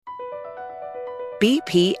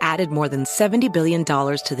BP added more than $70 billion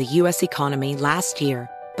to the U.S. economy last year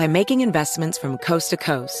by making investments from coast to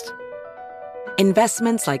coast.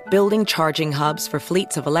 Investments like building charging hubs for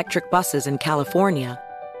fleets of electric buses in California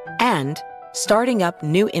and starting up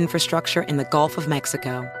new infrastructure in the Gulf of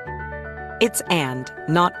Mexico. It's and,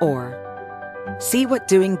 not or. See what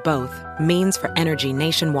doing both means for energy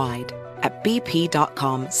nationwide at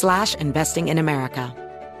bp.com/investing in America.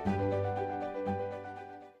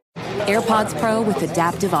 AirPods Pro with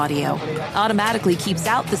adaptive audio automatically keeps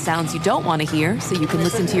out the sounds you don't want to hear so you can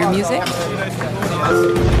listen to your music,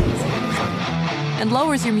 and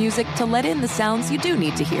lowers your music to let in the sounds you do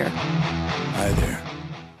need to hear. Hi there.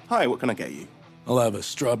 Hi, what can I get you? I'll have a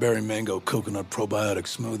strawberry mango coconut probiotic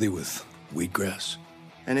smoothie with wheatgrass.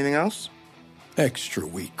 Anything else? Extra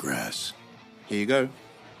wheatgrass. Here you go.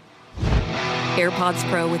 AirPods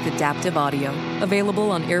Pro with adaptive audio.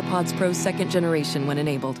 Available on AirPods Pro 2nd generation when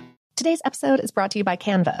enabled. Today's episode is brought to you by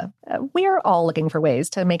Canva. We're all looking for ways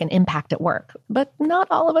to make an impact at work, but not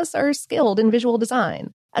all of us are skilled in visual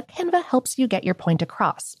design. Canva helps you get your point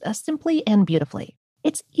across, simply and beautifully.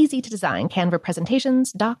 It's easy to design Canva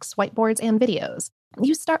presentations, docs, whiteboards, and videos.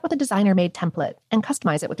 You start with a designer-made template and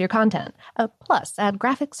customize it with your content. Plus, add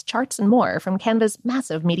graphics, charts, and more from Canva's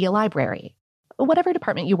massive media library. Whatever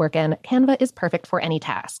department you work in, Canva is perfect for any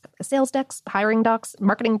task. Sales decks, hiring docs,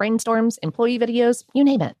 marketing brainstorms, employee videos, you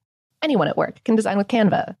name it. Anyone at work can design with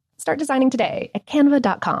Canva. Start designing today at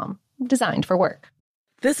canva.com. Designed for work.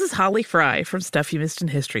 This is Holly Fry from Stuff You Missed in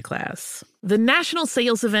History class. The national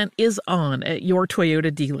sales event is on at your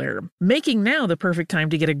Toyota dealer, making now the perfect time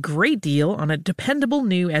to get a great deal on a dependable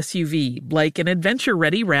new SUV, like an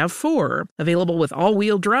adventure-ready RAV4. Available with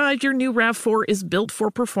all-wheel drive, your new RAV4 is built for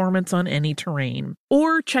performance on any terrain.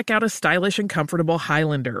 Or check out a stylish and comfortable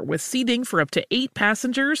Highlander with seating for up to 8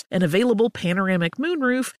 passengers and available panoramic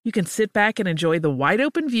moonroof. You can sit back and enjoy the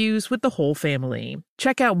wide-open views with the whole family.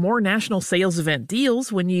 Check out more national sales event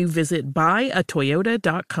deals when you visit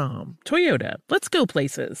buyatoyota.com. Toyota, let's go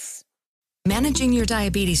places. Managing your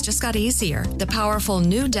diabetes just got easier. The powerful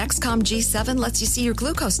new Dexcom G7 lets you see your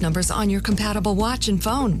glucose numbers on your compatible watch and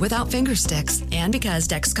phone without finger sticks. And because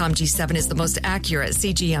Dexcom G7 is the most accurate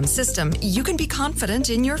CGM system, you can be confident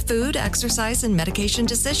in your food, exercise, and medication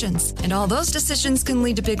decisions. And all those decisions can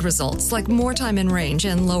lead to big results, like more time in range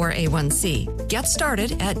and lower A1C. Get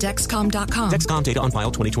started at Dexcom.com. Dexcom data on file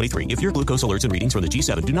 2023. If your glucose alerts and readings from the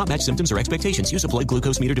G7 do not match symptoms or expectations, use a blood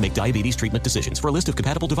glucose meter to make diabetes treatment decisions. For a list of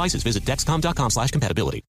compatible devices, visit Dexcom.com/compatibility.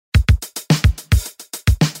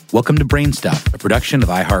 Welcome to Brain Stuff, a production of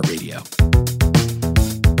iHeartRadio.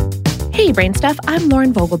 Hey, Brain Stuff, I'm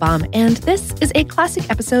Lauren Vogelbaum, and this is a classic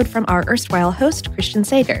episode from our erstwhile host, Christian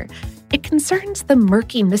Sager. It concerns the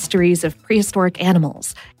murky mysteries of prehistoric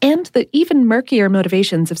animals and the even murkier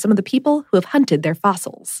motivations of some of the people who have hunted their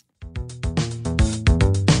fossils.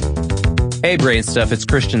 Hey, Brain Stuff, it's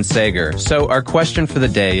Christian Sager. So our question for the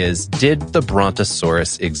day is, did the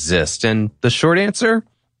Brontosaurus exist? And the short answer?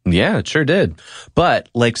 Yeah, it sure did. But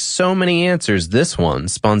like so many answers, this one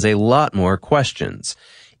spawns a lot more questions.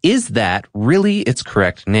 Is that really its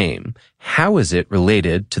correct name? How is it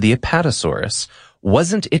related to the Apatosaurus?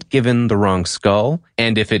 Wasn't it given the wrong skull?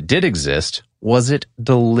 And if it did exist, was it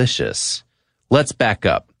delicious? Let's back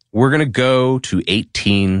up. We're going to go to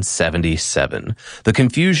 1877. The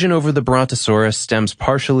confusion over the Brontosaurus stems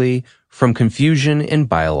partially from confusion in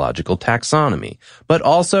biological taxonomy, but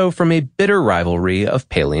also from a bitter rivalry of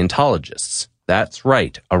paleontologists. That's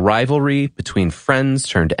right, a rivalry between friends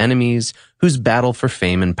turned enemies whose battle for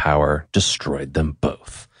fame and power destroyed them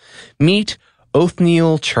both. Meet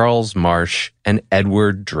Othniel Charles Marsh and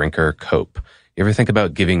Edward Drinker Cope. You ever think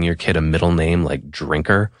about giving your kid a middle name like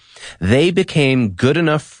Drinker? They became good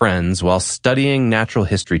enough friends while studying natural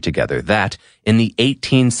history together that in the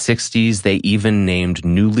 1860s they even named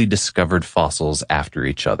newly discovered fossils after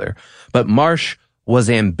each other. But Marsh was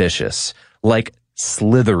ambitious, like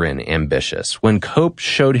Slytherin ambitious. When Cope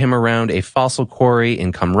showed him around a fossil quarry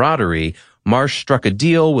in Camaraderie, Marsh struck a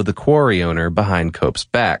deal with the quarry owner behind Cope's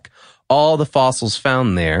back. All the fossils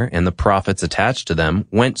found there and the profits attached to them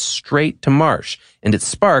went straight to Marsh, and it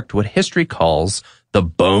sparked what history calls the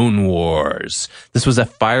Bone Wars. This was a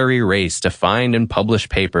fiery race to find and publish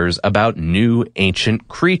papers about new ancient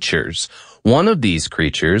creatures. One of these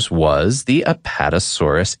creatures was the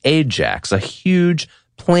Apatosaurus ajax, a huge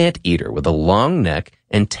plant eater with a long neck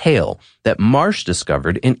and tail that Marsh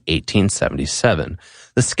discovered in 1877.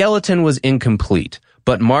 The skeleton was incomplete,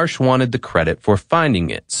 but Marsh wanted the credit for finding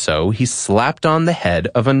it, so he slapped on the head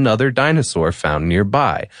of another dinosaur found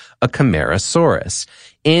nearby, a Camarasaurus,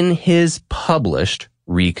 in his published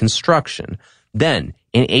reconstruction. Then,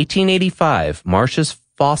 In 1885, Marsh's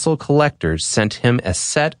fossil collectors sent him a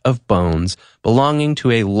set of bones belonging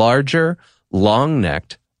to a larger,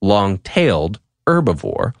 long-necked, long-tailed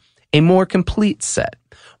herbivore, a more complete set.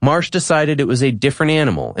 Marsh decided it was a different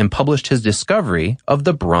animal and published his discovery of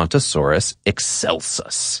the Brontosaurus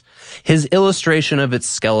excelsus. His illustration of its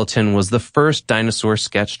skeleton was the first dinosaur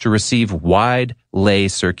sketch to receive wide lay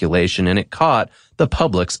circulation, and it caught the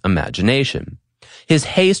public's imagination. His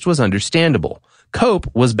haste was understandable.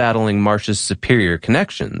 Cope was battling Marsh's superior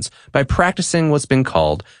connections by practicing what's been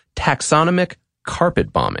called taxonomic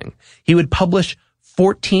carpet bombing. He would publish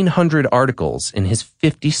 1,400 articles in his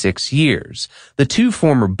 56 years. The two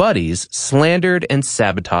former buddies slandered and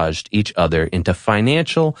sabotaged each other into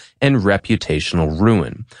financial and reputational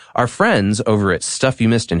ruin. Our friends over at Stuff You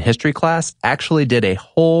Missed in History Class actually did a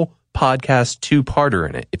whole podcast two-parter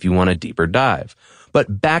in it if you want a deeper dive.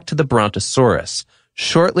 But back to the Brontosaurus.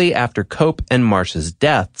 Shortly after Cope and Marsh's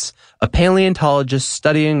deaths, a paleontologist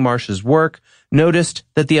studying Marsh's work noticed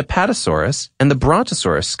that the Apatosaurus and the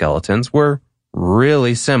Brontosaurus skeletons were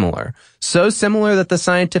really similar. So similar that the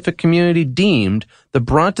scientific community deemed the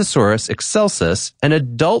Brontosaurus excelsus an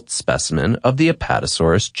adult specimen of the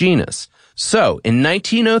Apatosaurus genus. So, in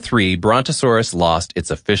 1903, Brontosaurus lost its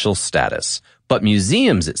official status. But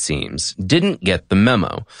museums, it seems, didn't get the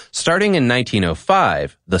memo. Starting in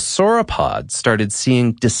 1905, the sauropods started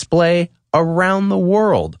seeing display around the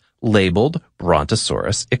world labeled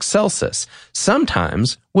Brontosaurus excelsus,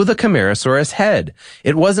 sometimes with a Camarasaurus head.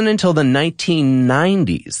 It wasn't until the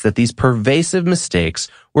 1990s that these pervasive mistakes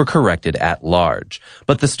were corrected at large.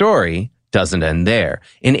 But the story doesn't end there.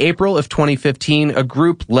 In April of 2015, a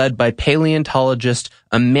group led by paleontologist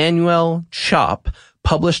Emmanuel Chop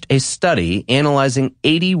published a study analyzing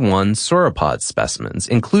 81 sauropod specimens,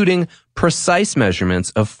 including precise measurements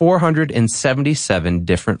of 477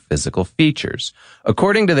 different physical features.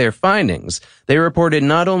 According to their findings, they reported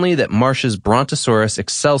not only that Marsh's Brontosaurus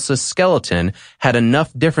excelsus skeleton had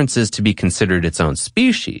enough differences to be considered its own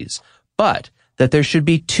species, but that there should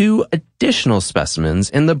be 2 additional specimens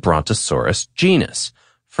in the Brontosaurus genus.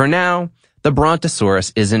 For now, the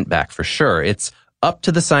Brontosaurus isn't back for sure. It's up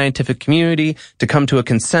to the scientific community to come to a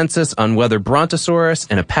consensus on whether Brontosaurus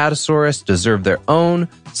and Apatosaurus deserve their own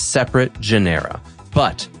separate genera.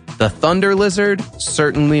 But the thunder lizard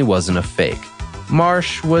certainly wasn't a fake.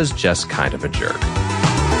 Marsh was just kind of a jerk.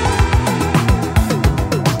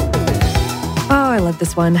 Oh, I love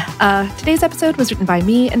this one. Today's episode was written by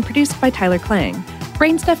me and produced by Tyler Klang.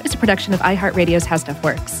 Brainstuff is a production of iHeartRadio's How Stuff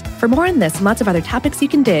Works. For more on this and lots of other topics you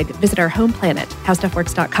can dig, visit our home planet,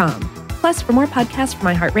 howstuffworks.com. Plus, for more podcasts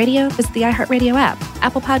from iHeartRadio, visit the iHeartRadio app,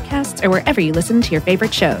 Apple Podcasts, or wherever you listen to your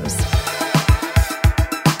favorite shows.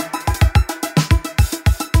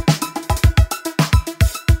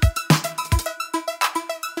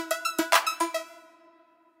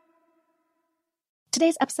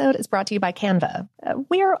 Today's episode is brought to you by Canva.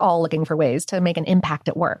 We're all looking for ways to make an impact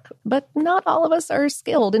at work, but not all of us are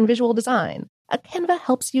skilled in visual design. Canva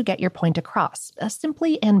helps you get your point across,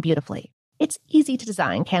 simply and beautifully. It's easy to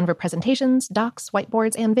design Canva presentations, docs,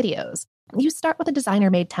 whiteboards, and videos. You start with a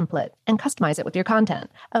designer-made template and customize it with your content.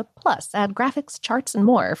 Plus, add graphics, charts, and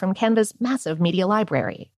more from Canva's massive media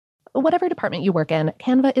library. Whatever department you work in,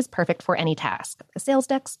 Canva is perfect for any task. Sales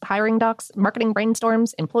decks, hiring docs, marketing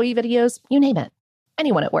brainstorms, employee videos, you name it.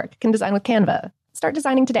 Anyone at work can design with Canva. Start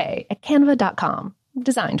designing today at canva.com.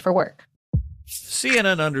 Designed for work.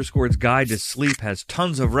 CNN_'s Guide to Sleep has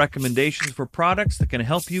tons of recommendations for products that can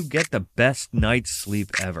help you get the best night's sleep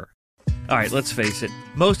ever. All right, let's face it,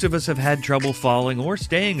 most of us have had trouble falling or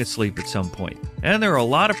staying asleep at some point, and there are a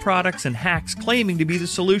lot of products and hacks claiming to be the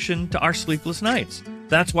solution to our sleepless nights.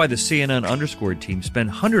 That's why the CNN_ team spend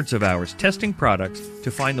hundreds of hours testing products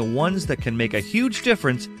to find the ones that can make a huge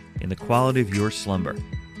difference in the quality of your slumber.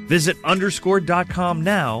 Visit underscore.com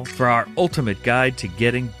now for our ultimate guide to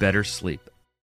getting better sleep.